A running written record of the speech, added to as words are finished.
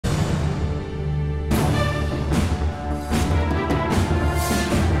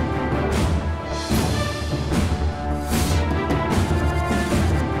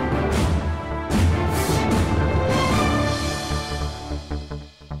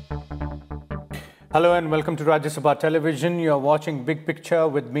Hello and welcome to Rajya Sabha Television. You are watching Big Picture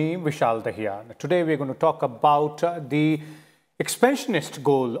with me, Vishal Dahiya. Today we are going to talk about the expansionist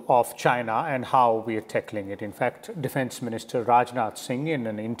goal of China and how we are tackling it. In fact, Defense Minister Rajnath Singh in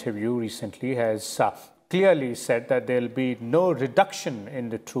an interview recently has clearly said that there will be no reduction in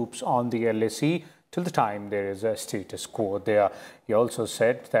the troops on the LAC till the time there is a status quo there. He also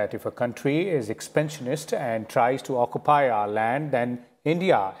said that if a country is expansionist and tries to occupy our land, then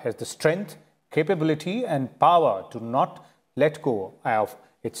India has the strength, capability and power to not let go of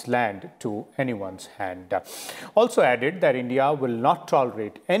its land to anyone's hand. Also added that India will not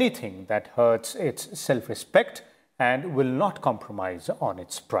tolerate anything that hurts its self-respect and will not compromise on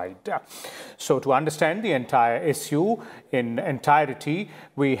its pride. So to understand the entire issue in entirety,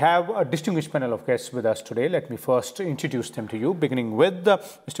 we have a distinguished panel of guests with us today. Let me first introduce them to you, beginning with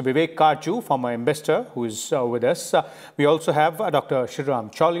Mr. Vivek Katju, former investor, who is with us. We also have Dr.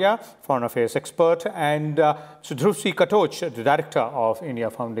 Sreeram Chaulia, foreign affairs expert, and Dhruv Katoch, the director of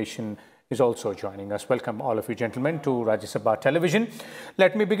India Foundation, is also joining us. Welcome all of you gentlemen to Rajya Sabha Television.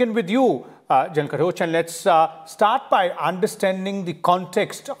 Let me begin with you, General Katoch, and let's start by understanding the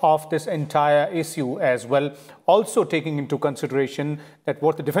context of this entire issue as well, also taking into consideration that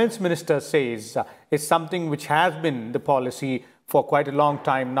what the Defense Minister says is something which has been the policy for quite a long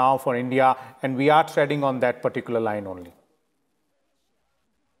time now for India, and we are treading on that particular line only.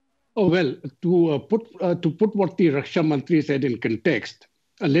 Oh, well, to put what the Raksha Mantri said in context,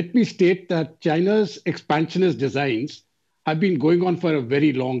 let me state that China's expansionist designs have been going on for a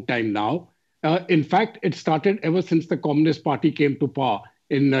very long time now. In fact, it started ever since the Communist Party came to power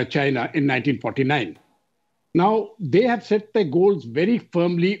in China in 1949. Now, they have set their goals very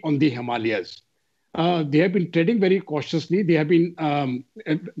firmly on the Himalayas. They have been treading very cautiously. They have been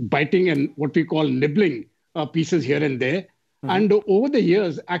biting and what we call nibbling pieces here and there. And over the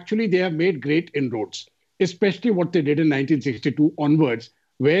years, actually, they have made great inroads, especially what they did in 1962 onwards,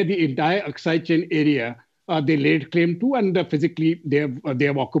 where the entire Aksai Chin area they laid claim to, and physically they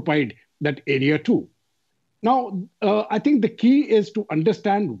have occupied that area too. Now, I think the key is to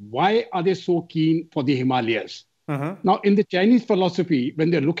understand why are they so keen for the Himalayas. Now, in the Chinese philosophy, when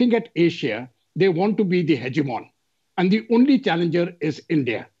they're looking at Asia, they want to be the hegemon, and the only challenger is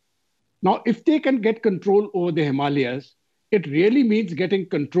India. Now, if they can get control over the Himalayas, it really means getting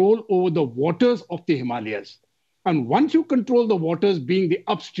control over the waters of the Himalayas. And once you control the waters, being the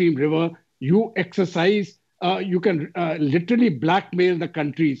upstream river, you exercise, you can literally blackmail the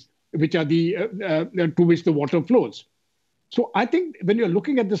countries which are to which the water flows. So I think when you're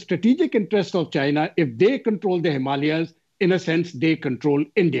looking at the strategic interests of China, if they control the Himalayas, in a sense, they control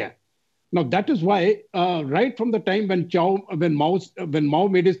India. Now, that is why right from the time when Mao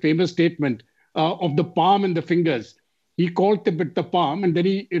made his famous statement of the palm and the fingers, he called Tibet the palm, and then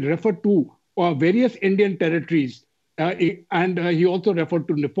he referred to various Indian territories, and he also referred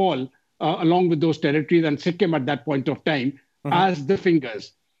to Nepal along with those territories and Sikkim at that point of time as the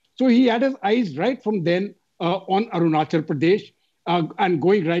fingers. So he had his eyes right from then on Arunachal Pradesh and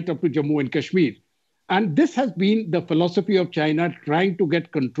going right up to Jammu and Kashmir. And this has been the philosophy of China, trying to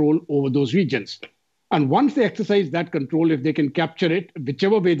get control over those regions. And once they exercise that control, if they can capture it,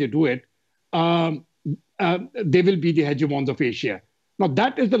 whichever way they do it, they will be the hegemons of Asia. Now,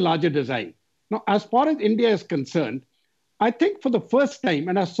 that is the larger design. Now, as far as India is concerned, I think for the first time,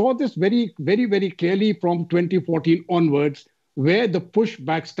 and I saw this very, very, very clearly from 2014 onwards, where the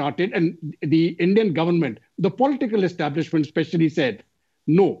pushback started and the Indian government, the political establishment especially said,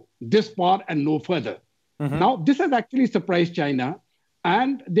 no, this far and no further. Now, this has actually surprised China,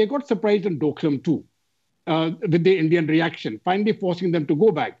 and they got surprised in Doklam too, with the Indian reaction, finally forcing them to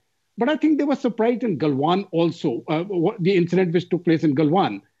go back. But I think they were surprised in Galwan also, the incident which took place in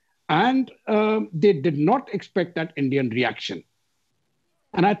Galwan. And they did not expect that Indian reaction.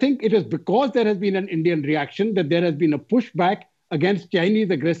 And I think it is because there has been an Indian reaction that there has been a pushback against Chinese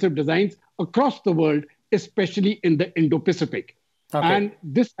aggressive designs across the world, especially in the Indo-Pacific. Okay. And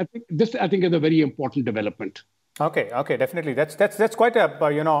this, I think, is a very important development. Okay, definitely. That's quite a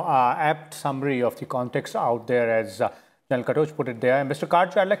apt summary of the context out there, as General Katoch put it there. And Mr.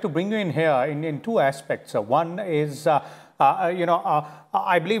 Katju, I'd like to bring you in here in two aspects. One is,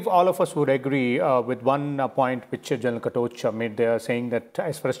 I believe all of us would agree with one point which General Katoch made there, saying that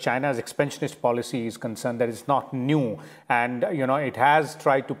as far as China's expansionist policy is concerned, that is not new, and it has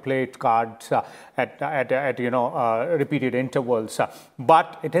tried to play its cards at repeated intervals.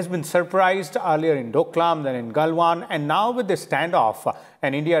 But it has been surprised earlier in Doklam, then in Galwan, and now with the standoff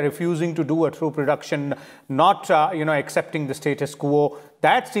and India refusing to do a troop reduction, not accepting the status quo.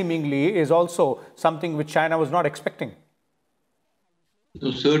 That seemingly is also something which China was not expecting. So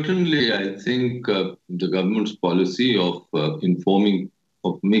certainly, I think the government's policy of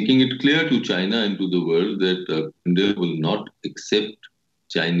making it clear to China and to the world that India will not accept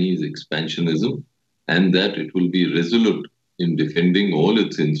Chinese expansionism and that it will be resolute in defending all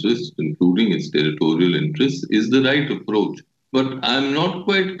its interests, including its territorial interests, is the right approach. But I'm not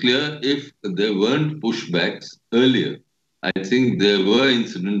quite clear if there weren't pushbacks earlier. I think there were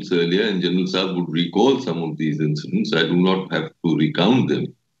incidents earlier, and General Saab would recall some of these incidents. I do not have to recount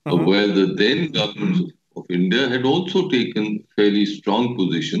them, where the then government of India had also taken fairly strong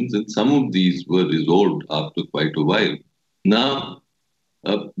positions, and some of these were resolved after quite a while. Now,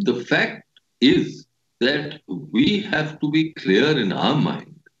 the fact is that we have to be clear in our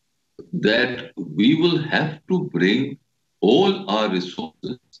mind that we will have to bring all our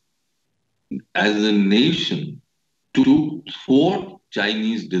resources as a nation to thwart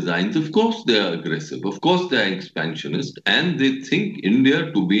Chinese designs. Of course, they are aggressive. Of course, they are expansionist, and they think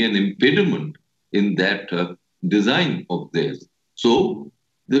India to be an impediment in that design of theirs. So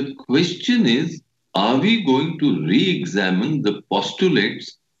the question is, are we going to re-examine the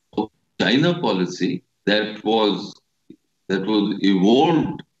postulates of China policy that was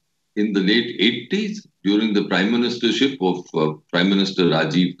evolved in the late 80s during the prime ministership of Prime Minister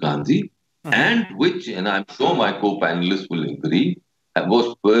Rajiv Gandhi, and which, and I'm sure my co-panelists will agree,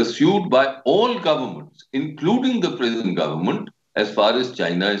 was pursued by all governments, including the present government, as far as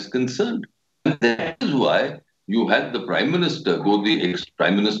China is concerned. And that is why you had the Prime Minister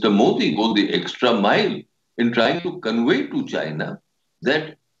Modi go the extra mile in trying to convey to China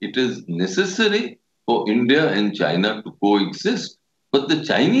that it is necessary for India and China to coexist. But the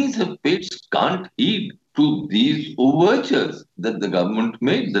Chinese have paid scant heed to these overtures that the government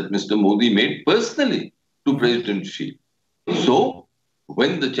made, that Mr. Modi made personally to President Xi. So,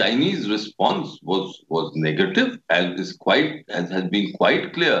 when the Chinese response was negative, as has been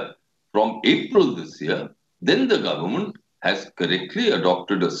quite clear from April this year, then the government has correctly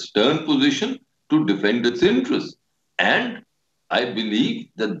adopted a stern position to defend its interests. And I believe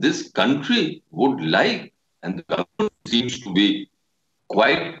that this country would like, and the government seems to be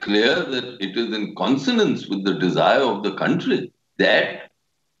quite clear that it is in consonance with the desire of the country that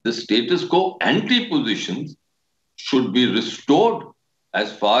the status quo anti-positions should be restored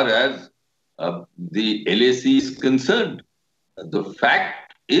as far as the LAC is concerned. The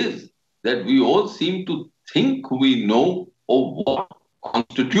fact is that we all seem to think we know of what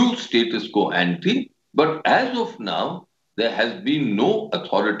constitutes status quo ante, but as of now, there has been no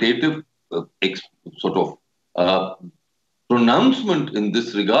authoritative sort of pronouncement in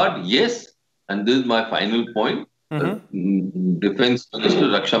this regard. Yes, and this is my final point. Defense Minister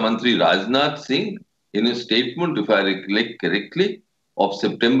Raksha Mantri Rajnath Singh, in a statement, if I recollect correctly, of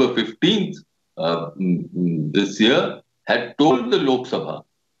September 15th this year, had told the Lok Sabha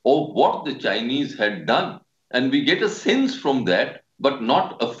of what the Chinese had done. And we get a sense from that, but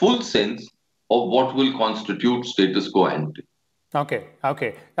not a full sense of what will constitute status quo ante. Okay.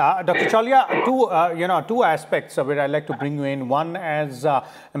 Dr. Chaulia, two aspects of it I'd like to bring you in. One, as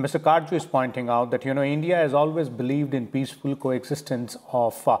Mr. Katju is pointing out, that, India has always believed in peaceful coexistence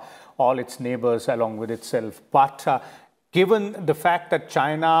of all its neighbors along with itself. But given the fact that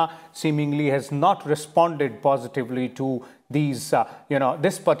China seemingly has not responded positively to these,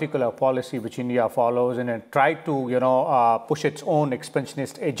 this particular policy which India follows and tried to, push its own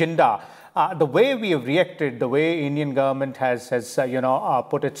expansionist agenda, the way we have reacted, the way Indian government has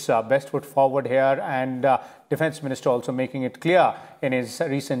put its best foot forward here, and Defense Minister also making it clear in his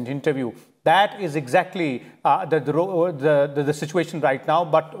recent interview, that is exactly the situation right now.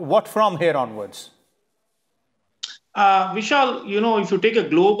 But what from here onwards? Vishal, if you take a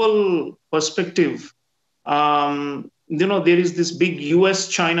global perspective, there is this big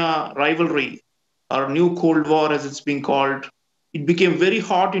US-China rivalry, or new Cold War as it's being called. It became very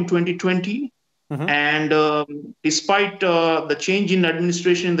hot in 2020. And despite the change in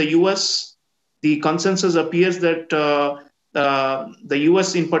administration in the US, the consensus appears that the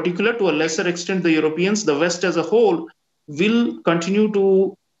US in particular, to a lesser extent the Europeans, the West as a whole, will continue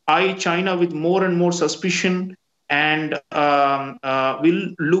to eye China with more and more suspicion, and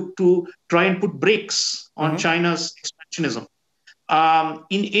will look to try and put brakes on China's expansionism.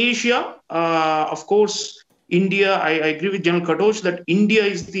 In Asia, of course, India, I agree with General Katoch that India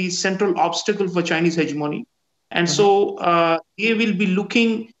is the central obstacle for Chinese hegemony. And so they will be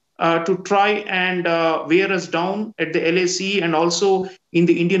looking to try and wear us down at the LAC and also in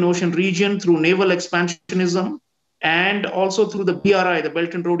the Indian Ocean region through naval expansionism and also through the BRI, the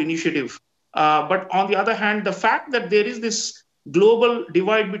Belt and Road Initiative. But on the other hand, the fact that there is this global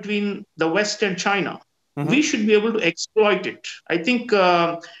divide between the West and China, we should be able to exploit it. I think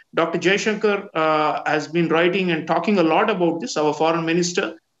Dr. Jaishankar has been writing and talking a lot about this, our foreign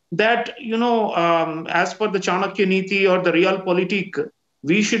minister, that, as per the Chanakya Niti or the Realpolitik,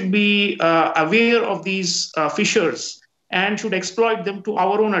 we should be aware of these fissures and should exploit them to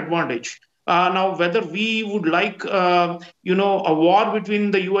our own advantage. Now, whether we would like, a war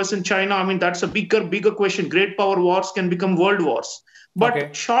between the US and China, I mean, that's a bigger question. Great power wars can become world wars.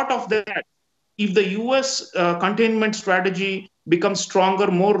 But short of that, if the US containment strategy becomes stronger,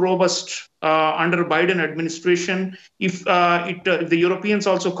 more robust under Biden administration, if the Europeans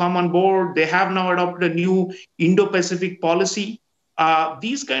also come on board, they have now adopted a new Indo-Pacific policy.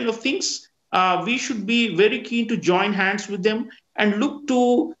 These kind of things, we should be very keen to join hands with them and look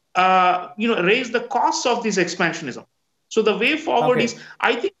to raise the costs of this expansionism. So the way forward is,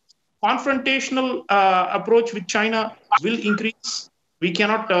 I think, confrontational approach with China will increase. We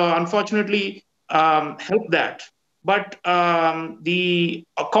cannot, unfortunately, help that. But the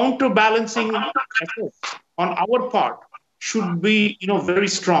counterbalancing effort on our part should be, very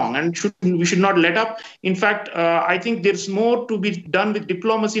strong, and we should not let up. In fact, I think there's more to be done with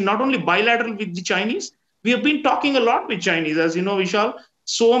diplomacy, not only bilateral with the Chinese. We have been talking a lot with Chinese, as you know, Vishal.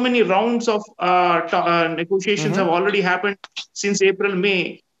 So many rounds of negotiations have already happened since April,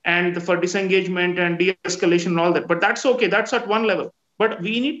 May, and for disengagement and de-escalation and all that. But that's okay. That's at one level. But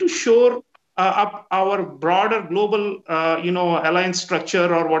we need to shore up our broader global, alliance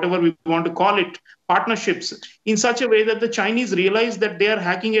structure, or whatever we want to call it, partnerships, in such a way that the Chinese realize that they are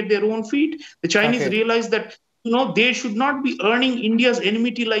hacking at their own feet. The Chinese realize that, they should not be earning India's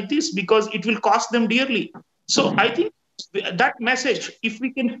enmity like this, because it will cost them dearly. So I think that message, if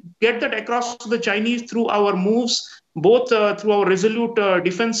we can get that across to the Chinese through our moves, both through our resolute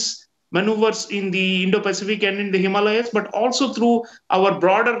defense maneuvers in the Indo-Pacific and in the Himalayas, but also through our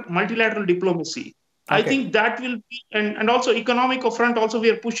broader multilateral diplomacy. I think that will be, and also economic front, also we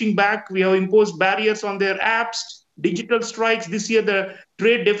are pushing back. We have imposed barriers on their apps, digital strikes. This year, the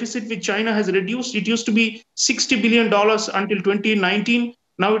trade deficit with China has reduced. It used to be $60 billion until 2019.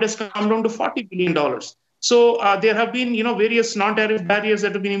 Now it has come down to $40 billion. So there have been, various non-tariff barriers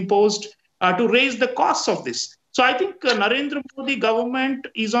that have been imposed to raise the costs of this. So I think Narendra Modi government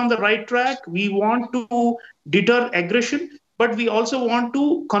is on the right track. We want to deter aggression, but we also want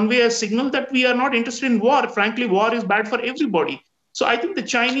to convey a signal that we are not interested in war. Frankly, war is bad for everybody. So I think the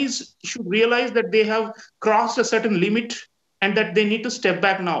Chinese should realize that they have crossed a certain limit and that they need to step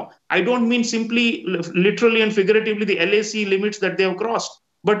back now. I don't mean simply, literally and figuratively, the LAC limits that they have crossed,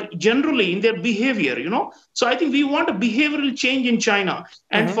 but generally in their behavior, So I think we want a behavioral change in China.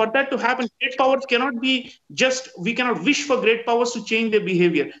 And for that to happen, great powers cannot be we cannot wish for great powers to change their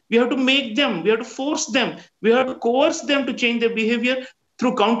behavior. We have to make them, we have to force them, we have to coerce them to change their behavior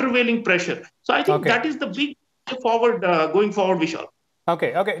through countervailing pressure. So I think that is the big forward, going forward, Vishal.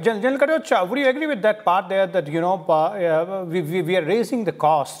 Okay. General Katoch, would you agree with that part there that, we are raising the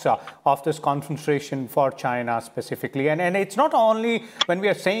costs of this confrontation for China specifically? And it's not only when we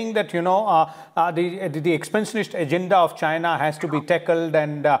are saying that, the expansionist agenda of China has to be tackled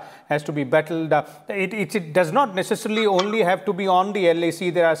and has to be battled. It does not necessarily only have to be on the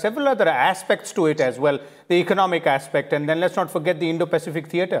LAC. There are several other aspects to it as well, the economic aspect. And then let's not forget the Indo-Pacific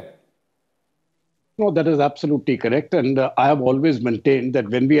theater. No, that is absolutely correct. And I have always maintained that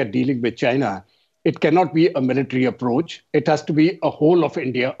when we are dealing with China, it cannot be a military approach. It has to be a whole of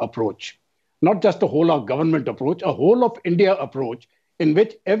India approach, not just a whole of government approach, a whole of India approach in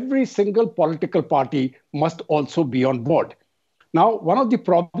which every single political party must also be on board. Now, one of the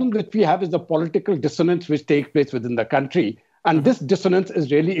problems that we have is the political dissonance which takes place within the country. And this dissonance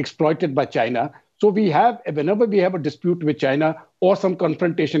is really exploited by China. So whenever we have a dispute with China or some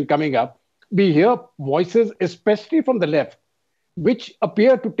confrontation coming up, we hear voices, especially from the left, which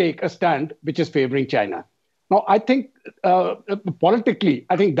appear to take a stand which is favoring China. Now, I think politically,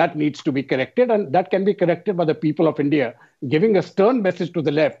 I think that needs to be corrected, and that can be corrected by the people of India giving a stern message to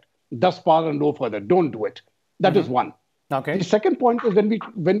the left, thus far and no further. Don't do it. That is one. Okay. The second point is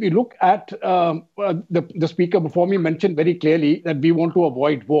when we look at the speaker before me mentioned very clearly that we want to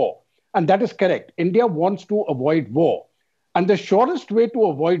avoid war. And that is correct. India wants to avoid war. And the surest way to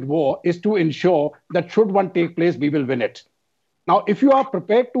avoid war is to ensure that should one take place, we will win it. Now, if you are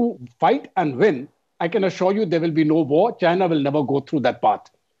prepared to fight and win, I can assure you there will be no war. China will never go through that path.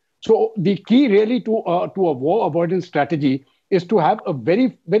 So the key really to a war avoidance strategy is to have a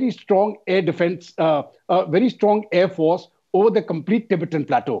very, very strong air defense, a very strong air force over the complete Tibetan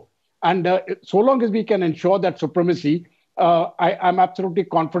plateau. And so long as we can ensure that supremacy, I'm absolutely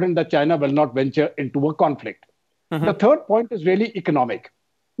confident that China will not venture into a conflict. The third point is really economic.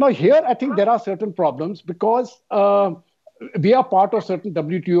 Now, here, I think there are certain problems because we are part of certain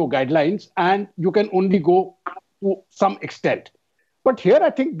WTO guidelines and you can only go to some extent. But here, I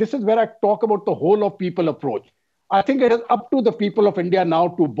think this is where I talk about the whole of people approach. I think it is up to the people of India now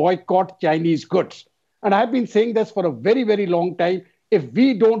to boycott Chinese goods. And I've been saying this for a very, very long time. If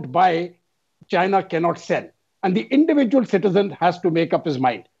we don't buy, China cannot sell. And the individual citizen has to make up his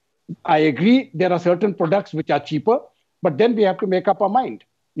mind. I agree, there are certain products which are cheaper, but then we have to make up our mind.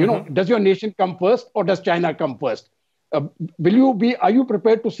 You know, does your nation come first or does China come first? Are you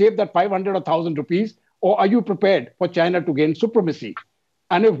prepared to save that 500 or 1,000 rupees, or are you prepared for China to gain supremacy?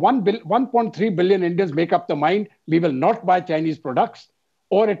 And if 1.3 billion Indians make up the mind, we will not buy Chinese products,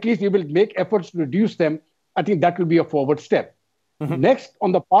 or at least we will make efforts to reduce them, I think that will be a forward step. Next,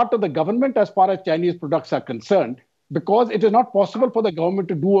 on the part of the government, as far as Chinese products are concerned, because it is not possible for the government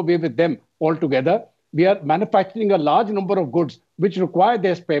to do away with them altogether, we are manufacturing a large number of goods which require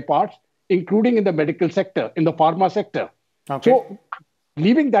their spare parts, including in the medical sector, in the pharma sector. Okay. So,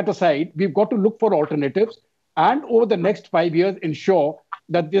 leaving that aside, we've got to look for alternatives and over the next 5 years ensure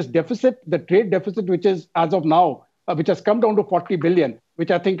that this deficit, the trade deficit, which is as of now, which has come down to 40 billion,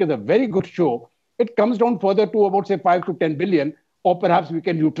 which I think is a very good show, it comes down further to about, say, 5 to 10 billion, or perhaps we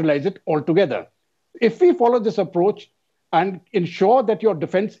can neutralize it altogether. If we follow this approach and ensure that your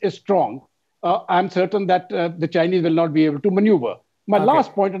defense is strong, I'm certain that the Chinese will not be able to maneuver. My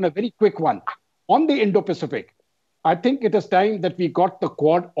last point, and a very quick one, on the Indo-Pacific, I think it is time that we got the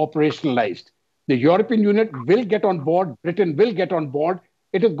Quad operationalized. The European Union will get on board, Britain will get on board.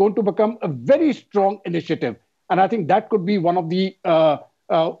 It is going to become a very strong initiative, and I think that could be one of the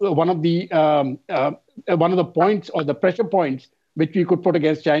points or the pressure points which we could put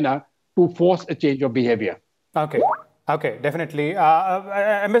against China to force a change of behavior. Okay. Okay, definitely.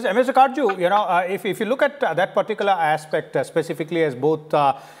 Mr. Katju, you know, if you look at that particular aspect specifically, as both,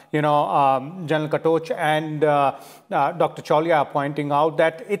 General Katoch and Dr. Chaulia are pointing out,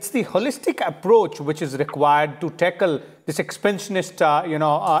 that it's the holistic approach which is required to tackle this expansionist,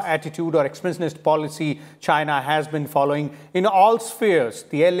 attitude or expansionist policy China has been following in all spheres,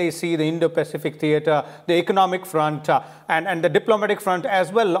 the LAC, the Indo-Pacific theater, the economic front, and the diplomatic front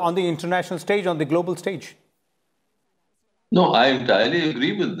as well on the international stage, on the global stage. No, I entirely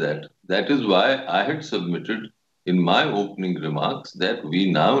agree with that. That is why I had submitted in my opening remarks that we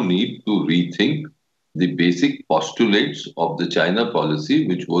now need to rethink the basic postulates of the China policy,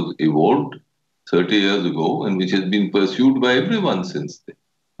 which was evolved 30 years ago and which has been pursued by everyone since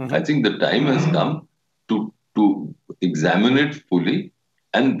then. I think the time has come to examine it fully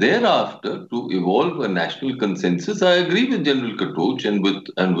and thereafter to evolve a national consensus. I agree with General Katoch and with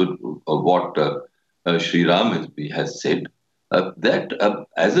what Sreeram has said. That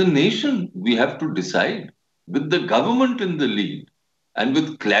as a nation, we have to decide with the government in the lead and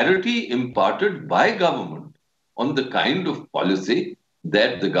with clarity imparted by government on the kind of policy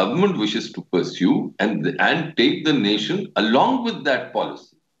that the government wishes to pursue and take the nation along with that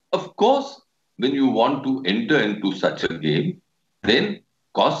policy. Of course, when you want to enter into such a game, then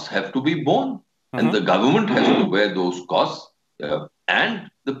costs have to be borne and the government has to bear those costs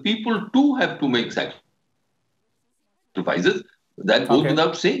and the people too have to make sacrifices. That goes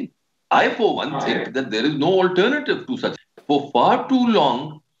without saying. I, for one, think that there is no alternative to such. For far too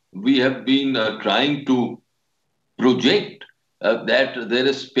long, we have been trying to project that there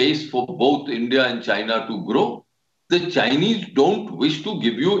is space for both India and China to grow. The Chinese don't wish to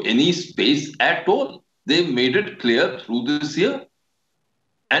give you any space at all. They've made it clear through this year.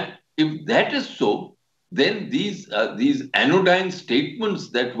 And if that is so, then these anodyne statements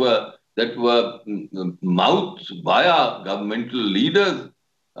that were mouthed by our governmental leaders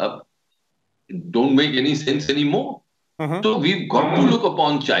don't make any sense anymore. So we've got to look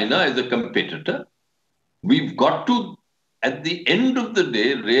upon China as a competitor. We've got to, at the end of the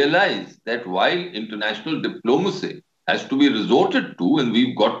day, realize that while international diplomacy has to be resorted to, and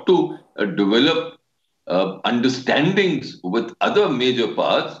we've got to develop understandings with other major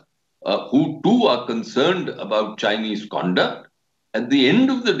powers who too are concerned about Chinese conduct, at the end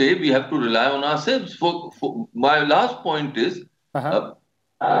of the day, we have to rely on ourselves. For my last point is,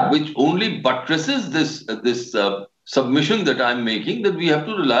 which only buttresses this submission that I'm making, that we have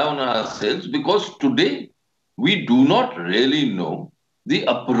to rely on ourselves, because today we do not really know the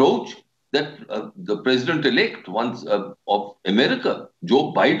approach that the president-elect of America,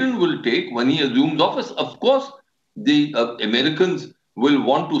 Joe Biden, will take when he assumes office. Of course, the Americans will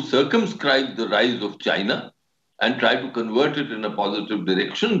want to circumscribe the rise of China and try to convert it in a positive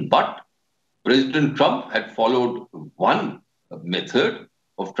direction. But President Trump had followed one method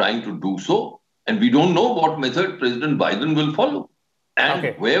of trying to do so, and we don't know what method President Biden will follow.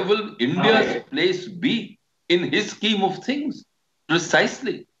 And where will India's place be in his scheme of things?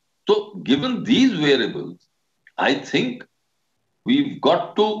 Precisely. So, given these variables, I think we've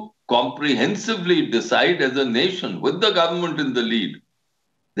got to comprehensively decide as a nation, with the government in the lead,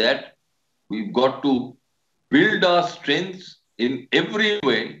 that we've got to build our strengths in every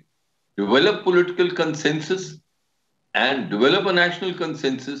way, develop political consensus, and develop a national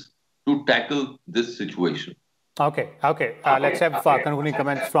consensus to tackle this situation. Okay. Let's have concluding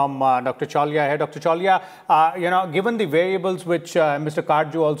comments from Dr. Chaulia here. Dr. Chaulia, given the variables which Mr.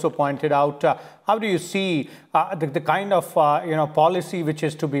 Katju also pointed out, how do you see the kind of policy which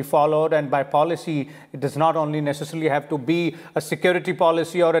is to be followed? And by policy, it does not only necessarily have to be a security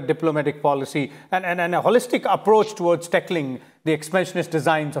policy or a diplomatic policy, and a holistic approach towards tackling the expansionist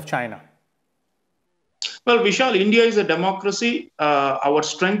designs of China. Well, Vishal, India is a democracy. Our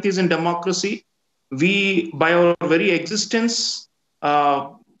strength is in democracy. We, by our very existence,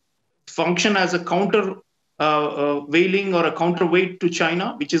 function as a countervailing or a counterweight to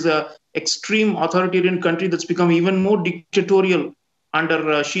China, which is an extreme authoritarian country that's become even more dictatorial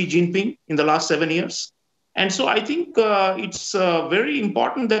under Xi Jinping in the last 7 years. And so I think it's very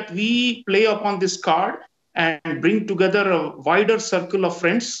important that we play upon this card and bring together a wider circle of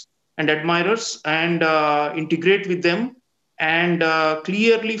friends and admirers and integrate with them and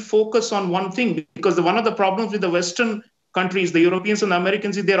clearly focus on one thing, because one of the problems with the Western countries, the Europeans and the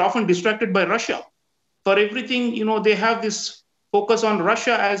Americans, is they're often distracted by Russia. For everything, they have this focus on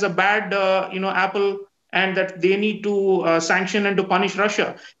Russia as a bad, apple, and that they need to sanction and to punish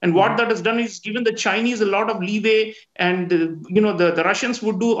Russia. And what that has done is given the Chinese a lot of leeway, and the Russians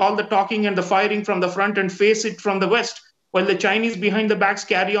would do all the talking and the firing from the front and face it from the West, while the Chinese behind the backs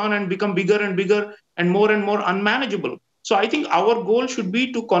carry on and become bigger and bigger and more unmanageable. So I think our goal should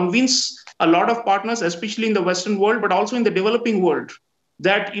be to convince a lot of partners, especially in the Western world, but also in the developing world,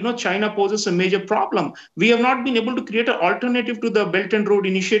 that China poses a major problem. We have not been able to create an alternative to the Belt and Road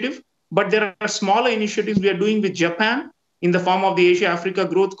Initiative, but there are smaller initiatives we are doing with Japan in the form of the Asia-Africa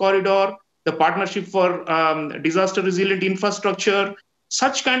Growth Corridor, the Partnership for Disaster Resilient Infrastructure.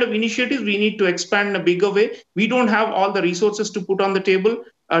 Such kind of initiatives we need to expand in a bigger way. We don't have all the resources to put on the table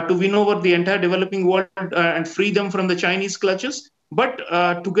to win over the entire developing world and free them from the Chinese clutches. But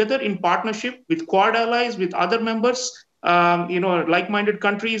together in partnership with Quad allies, with other members, like-minded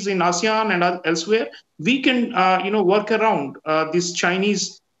countries in ASEAN and elsewhere, we can, work around this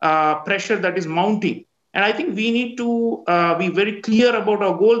Chinese pressure that is mounting. And I think we need to be very clear about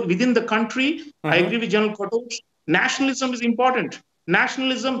our goal within the country. I agree with General Katoch. Nationalism is important.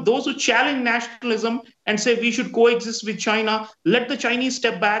 Nationalism, those who challenge nationalism and say we should coexist with China, let the Chinese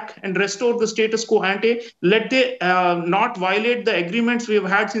step back and restore the status quo ante. Let they not violate the agreements we have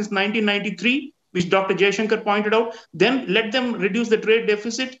had since 1993, which Dr. Jaishankar pointed out. Then let them reduce the trade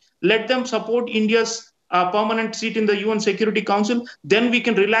deficit. Let them support India's permanent seat in the UN Security Council. Then we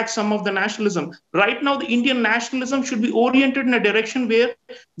can relax some of the nationalism. Right now, the Indian nationalism should be oriented in a direction where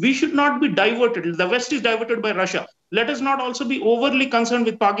we should not be diverted. The West is diverted by Russia. Let us not also be overly concerned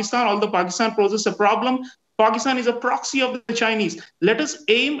with Pakistan, although Pakistan poses a problem. Pakistan is a proxy of the Chinese. Let us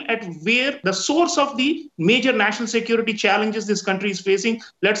aim at where the source of the major national security challenges this country is facing.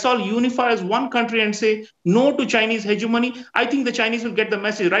 Let's all unify as one country and say no to Chinese hegemony. I think the Chinese will get the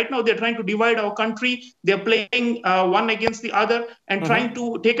message. Right now, they're trying to divide our country. They're playing one against the other and trying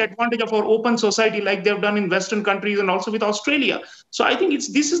to take advantage of our open society like they've done in Western countries and also with Australia. So I think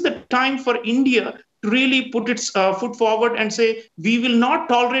this is the time for India to really put its foot forward and say, we will not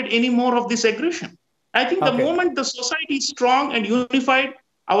tolerate any more of this aggression. I think the moment the society is strong and unified,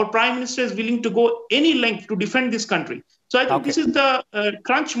 our Prime Minister is willing to go any length to defend this country. So I think this is the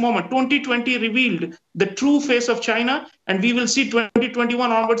crunch moment. 2020 revealed the true face of China, and we will see 2021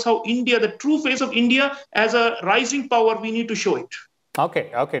 onwards how India, the true face of India as a rising power, we need to show it.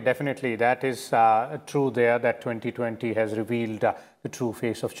 Okay, definitely. That is true there, that 2020 has revealed the true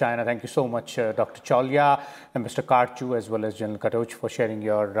face of China. Thank you so much, Dr. Chaulia and Mr. Katju, as well as General Katoch, for sharing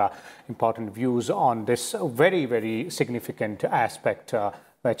your important views on this very, very significant aspect,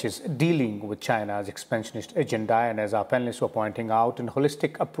 which is dealing with China's expansionist agenda. And as our panelists were pointing out, a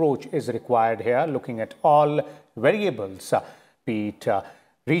holistic approach is required here, looking at all variables, be it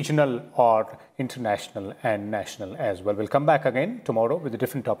regional or international and national as well. We'll come back again tomorrow with a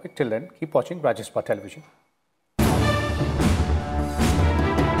different topic. Till then, keep watching Rajya Sabha Television.